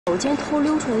我今天偷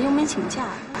溜出来，又没请假，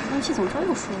让谢总这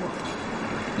又说我了。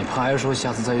你怕挨说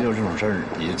下次再遇到这种事儿，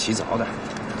你就起早点。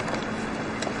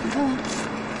你看看。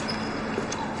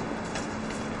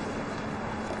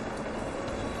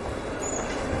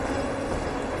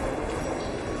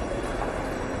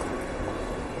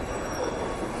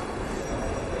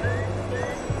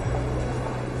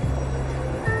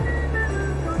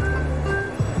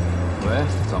喂，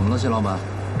怎么了，谢老板？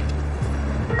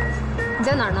你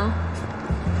在哪儿呢？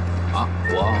啊，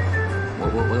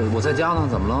我在家呢，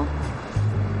怎么了？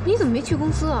你怎么没去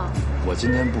公司啊？我今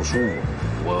天不舒服，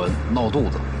我闹肚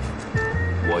子，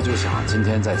我就想今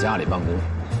天在家里办公。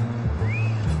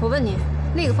我问你，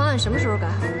那个方案什么时候改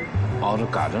好？哦，这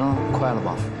改着呢，快了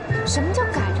吧？什么叫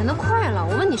改着呢？快了？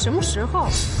我问你什么时候？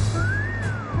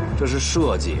这是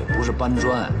设计，不是搬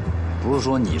砖，不是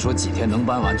说你说几天能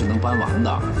搬完就能搬完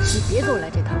的。你别给我来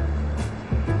这套，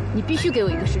你必须给我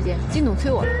一个时间。金总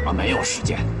催我了啊，没有时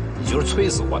间，你就是催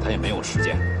死我，他也没有时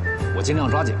间。我尽量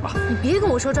抓紧吧。你别跟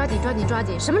我说抓紧，抓紧，抓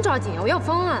紧，什么抓紧啊？我要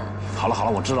方案。好了好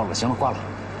了，我知道了，行了，挂了。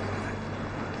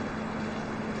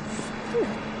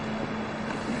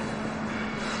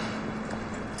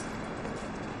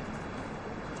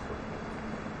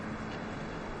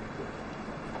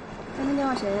刚才电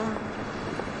话谁呀？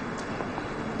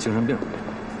精神病。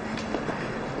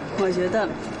我觉得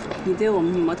你对我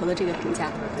们女魔头的这个评价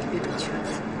特别准确。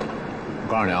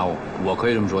我告诉你啊，我可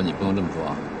以这么说，你不能这么说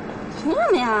啊。凭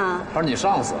什么呀？他是你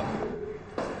上司。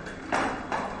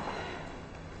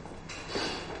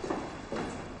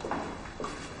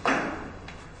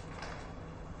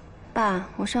爸，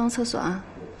我上个厕所啊。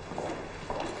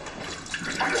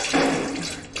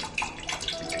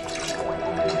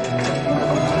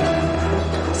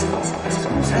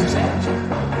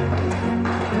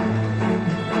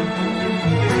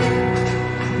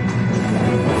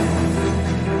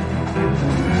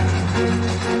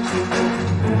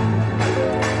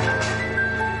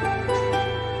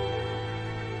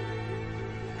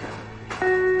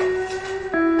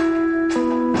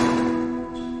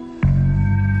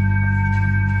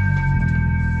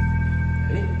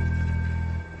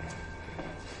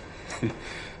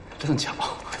正巧，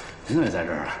您怎么也在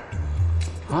这儿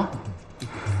啊？啊？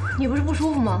你不是不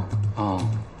舒服吗？啊。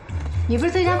你不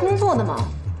是在家工作的吗？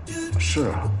是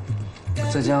啊，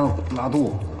在家拉肚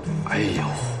子，哎呦，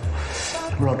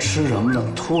不知道吃什么呢，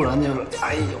突然就是，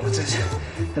哎呦，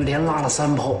这连拉了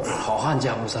3泡，好汉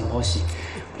家务3泡稀。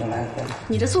来，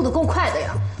你这速度够快的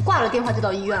呀，挂了电话就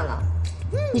到医院了。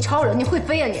你超人，你会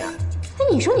飞呀你？哎，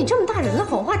你说你这么大人了，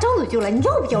好话张嘴就来，你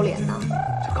要不要脸呢？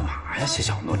这干嘛呀，谢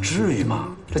小诺？至于吗？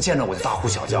这见着我就大呼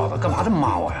小叫的，干嘛这么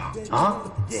骂我呀？啊，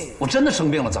我真的生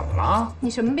病了，怎么了？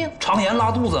你什么病？肠炎拉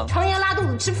肚子。肠炎拉肚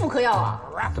子吃妇科药啊？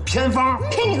这偏方。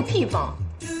偏你个屁方！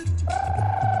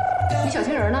你小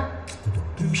情人呢？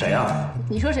谁呀？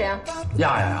你说谁呀？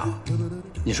亚亚呀？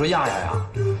你说亚亚呀？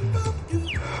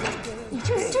你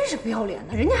这人真是不要脸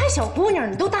的，人家还小姑娘，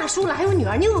你都大叔了，还有女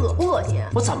儿，你恶不恶心？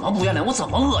我怎么不要脸？我怎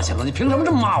么恶心了？你凭什么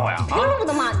这么骂我呀？凭什么不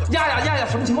能骂你？亚亚，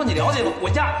什么情况你了解吗？我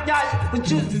亚，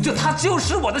他就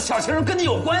是我的小情人，跟你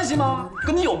有关系吗？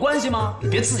跟你有关系吗？你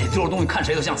别自己丢了东西，看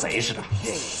谁都像谁似的。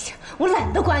我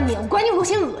懒得管你，我管你我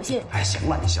嫌恶心。哎，行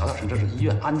了，你小点声，这是医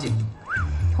院，安静。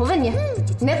我问你，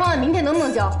你那方案明天能不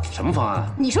能交？什么方案？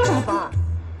你说什么方案？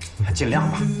尽量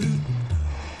吧。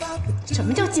什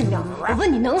么叫尽量？我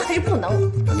问你能还是不能？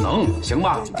能，行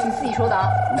吧？你自己说的啊。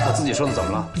我自己说的，怎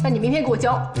么了？那你明天给我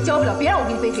交，交不了别让我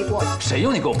给你背黑锅。谁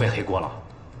用你给我背黑锅了？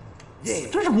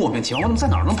真是莫名其妙，我怎么在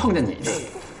哪儿能碰见你呢？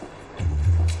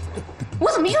我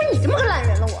怎么遇上你这么个烂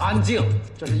人了？我安静，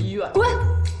这是医院。滚！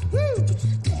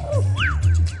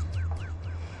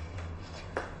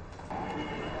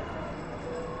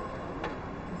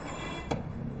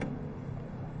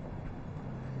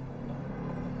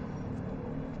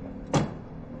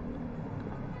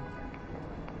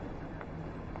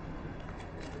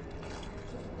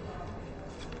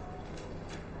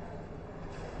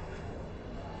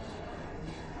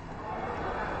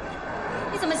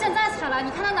怎么现在才来？你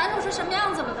看他男主是什么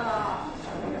样子了的？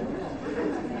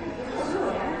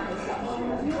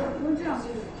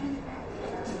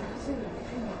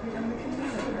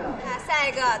下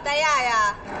一个戴亚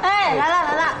亚。哎，来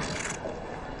了。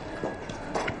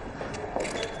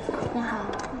你好，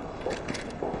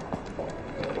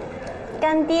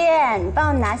干爹，你帮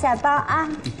我拿下包啊，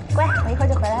乖，我一会儿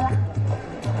就回来了。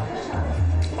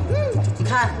你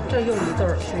看，这又一对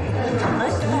儿。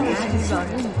老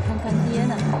人，你看干爹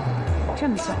呢？这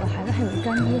么小的孩子还有个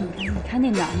干爹，你看那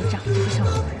男的长得就像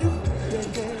好人。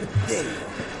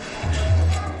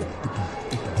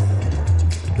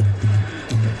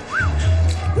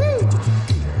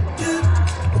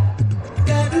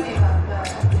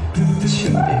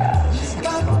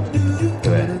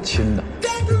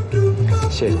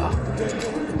谢谢啊。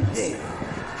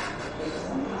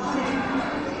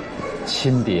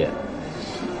亲爹。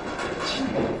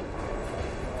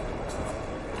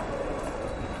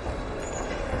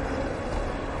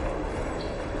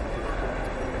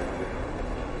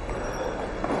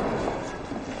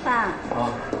爸。啊，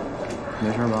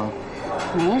没事吧？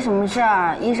没什么事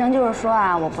儿，医生就是说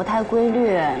啊，我不太规律，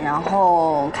然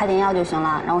后开点药就行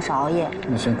了，让我少熬夜。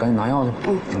那行，赶紧拿药去。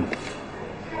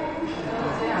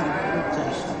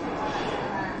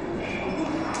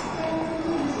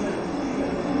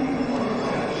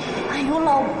哎呦，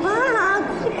老爸，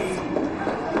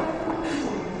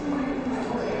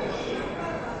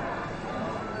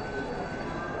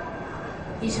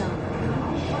医生，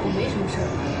我没什么事儿。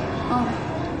哦，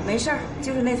没事儿，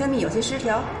就是内分泌有些失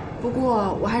调。不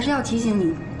过我还是要提醒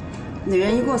你，女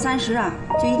人一过30啊，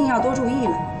就一定要多注意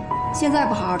了。现在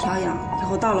不好好调养，以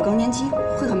后到了更年期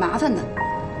会很麻烦的。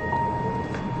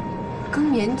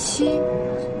更年期，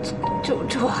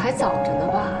这还早着呢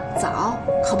吧？早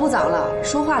可不早了，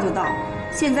说话就到。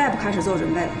现在不开始做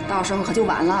准备，到时候可就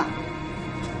晚了。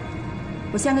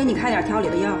我先给你开点调理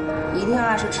的药，你一定要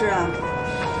按时吃啊。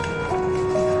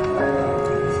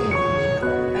谢谢你。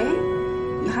哎，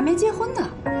你还没结婚呢？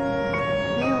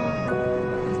没有啊。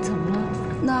怎么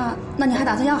了？那你还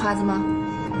打算要孩子吗？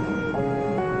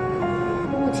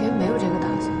目前没有这个打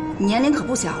算。你年龄可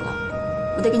不小了，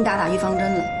我得给你打预防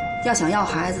针了。要想要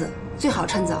孩子，最好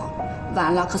趁早，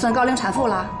晚了可算高龄产妇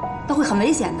了，那会很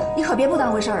危险的。你可别不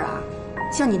当回事儿啊！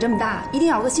像你这么大，一定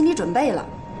要有个心理准备了。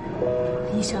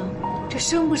医生，这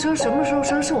生不生，什么时候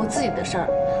生是我自己的事儿，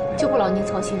就不劳您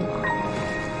操心了。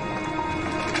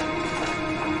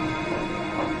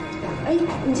哎，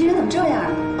你这人怎么这样？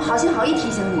好心好意提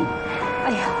醒你。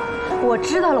哎呀，我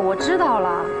知道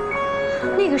了。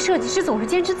那个设计师总是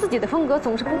坚持自己的风格，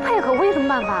总是不配合，我有什么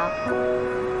办法？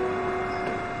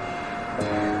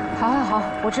好，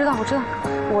我知道，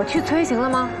我去催行了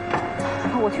吗？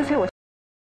我去催。